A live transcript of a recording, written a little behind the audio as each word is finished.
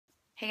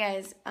Hey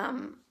guys, I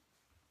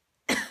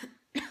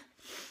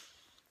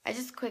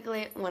just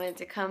quickly wanted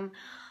to come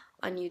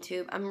on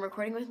YouTube. I'm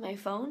recording with my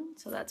phone,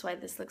 so that's why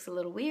this looks a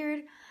little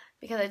weird,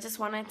 because I just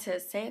wanted to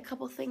say a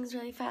couple things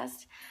really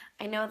fast.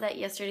 I know that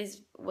yesterday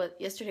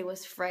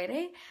was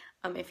Friday,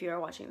 if you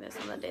are watching this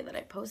on the day that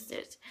I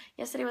posted.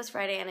 Yesterday was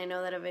Friday, and I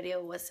know that a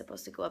video was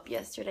supposed to go up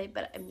yesterday,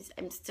 but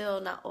I'm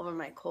still not over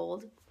my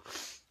cold.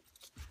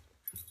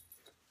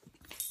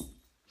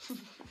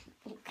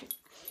 Okay.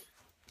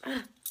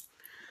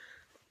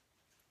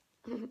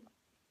 I'm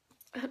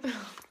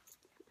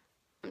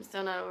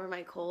still not over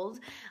my cold,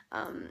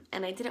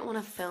 and I didn't want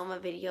to film a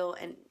video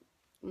and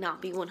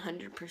not be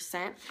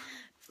 100%,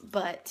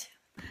 and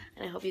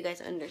I hope you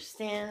guys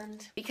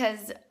understand,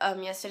 because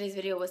yesterday's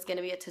video was going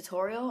to be a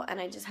tutorial, and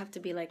I just have to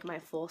be like my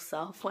full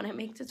self when I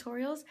make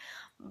tutorials.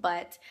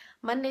 But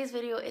Monday's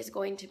video is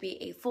going to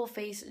be a full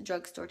face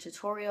drugstore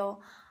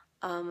tutorial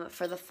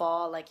for the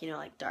fall, like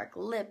dark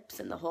lips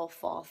and the whole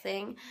fall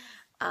thing.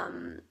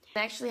 I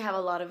actually have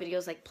a lot of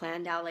videos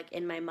planned out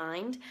in my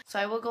mind, so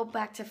I will go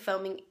back to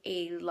filming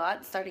a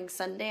lot starting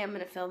Sunday. I'm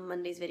gonna film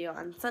Monday's video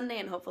on Sunday,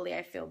 and hopefully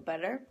I feel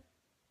better.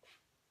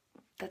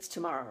 That's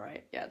tomorrow,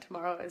 right? Yeah,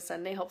 tomorrow is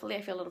Sunday. Hopefully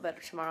I feel a little better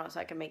tomorrow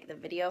so I can make the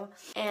video.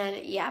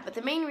 And yeah, but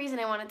the main reason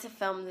I wanted to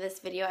film this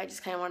video, I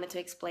just kind of wanted to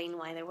explain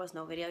why there was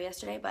no video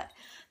yesterday, but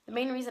the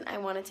main reason I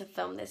wanted to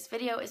film this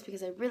video is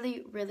because I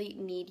really, really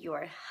need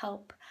your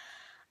help.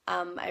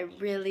 I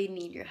really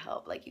need your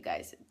help.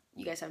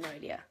 You guys have no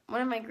idea.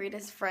 One of my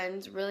greatest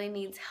friends really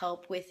needs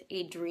help with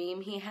a dream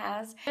he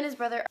has. Him and his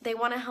brother, they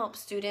want to help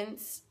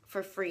students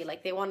for free.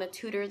 They want to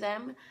tutor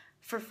them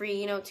for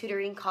free.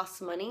 Tutoring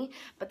costs money,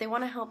 but they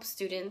want to help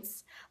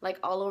students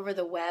all over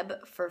the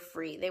web for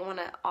free. They want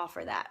to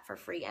offer that for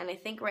free. And I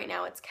think right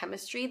now it's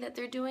chemistry that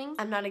they're doing.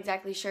 I'm not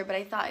exactly sure, but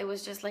I thought it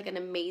was just an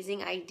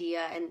amazing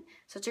idea and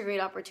such a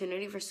great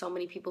opportunity for so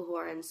many people who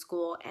are in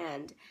school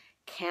and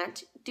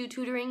can't do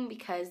tutoring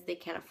because they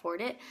can't afford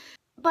it.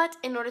 But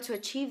in order to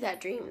achieve that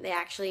dream, they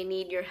actually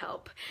need your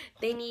help.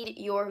 They need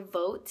your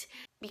vote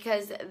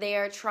because they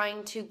are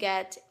trying to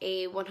get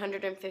a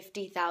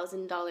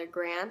 $150,000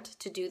 grant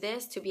to do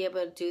this, to be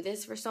able to do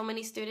this for so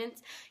many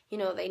students.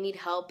 They need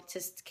help to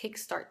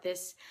kickstart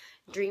this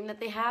dream that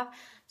they have.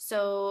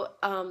 So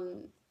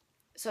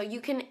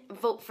you can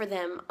vote for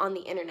them on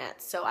the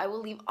internet. So I will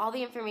leave all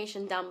the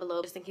information down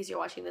below just in case you're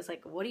watching this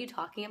what are you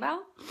talking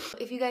about?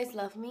 If you guys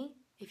love me,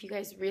 if you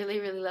guys really,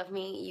 really love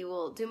me, you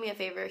will do me a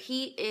favor.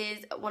 He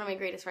is one of my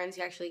greatest friends.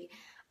 He actually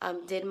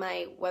did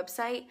my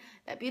website,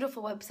 that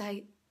beautiful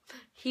website.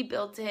 He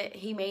built it,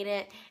 he made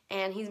it,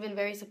 and he's been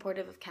very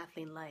supportive of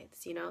Kathleen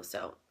Lights,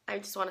 so I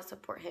just want to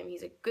support him.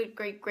 He's a good,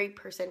 great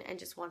person and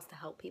just wants to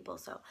help people.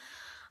 So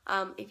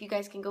if you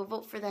guys can go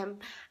vote for them,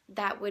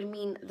 that would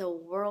mean the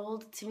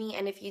world to me.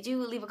 And if you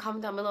do, leave a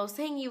comment down below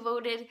saying you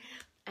voted,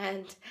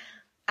 and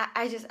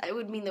it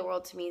would mean the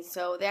world to me.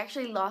 So they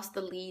actually lost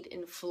the lead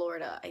in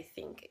Florida, I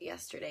think,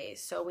 yesterday.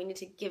 So we need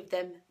to give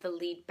them the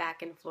lead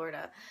back in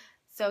Florida.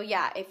 So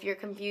yeah, if you're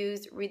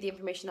confused, read the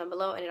information down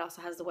below, and it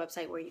also has the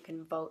website where you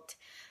can vote.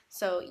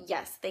 So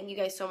yes, thank you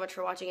guys so much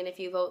for watching, and if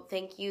you vote,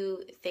 thank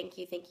you, thank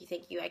you, thank you,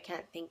 thank you. I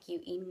can't thank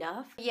you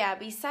enough. Yeah,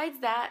 besides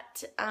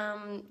that,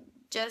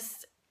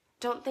 just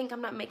don't think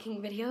I'm not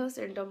making videos,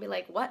 or don't be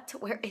like, what?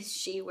 Where is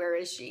she? Where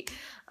is she?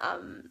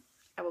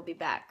 I will be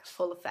back,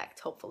 full effect,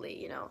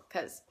 hopefully,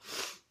 because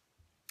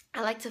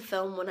I like to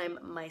film when I'm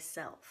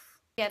myself.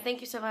 Yeah,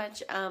 thank you so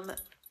much.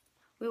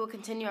 We will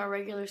continue our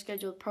regular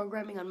scheduled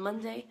programming on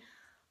Monday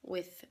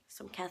with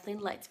some Kathleen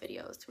Lights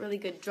videos. Really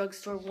good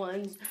drugstore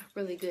ones,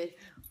 really good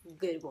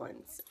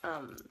ones.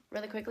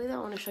 Really quickly though,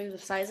 I want to show you the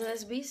size of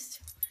this beast.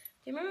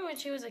 Do you remember when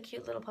she was a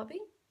cute little puppy?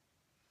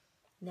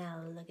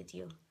 Now look at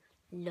you.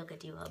 Look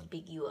at you, how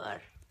big you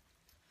are.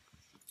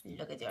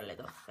 Look at your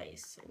little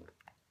face.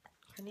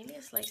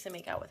 Cornelius likes to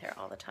make out with her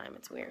all the time.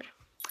 It's weird.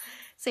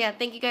 So yeah,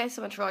 thank you guys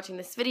so much for watching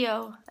this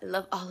video. I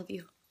love all of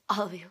you.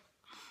 All of you.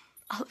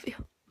 All of you.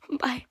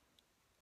 Bye.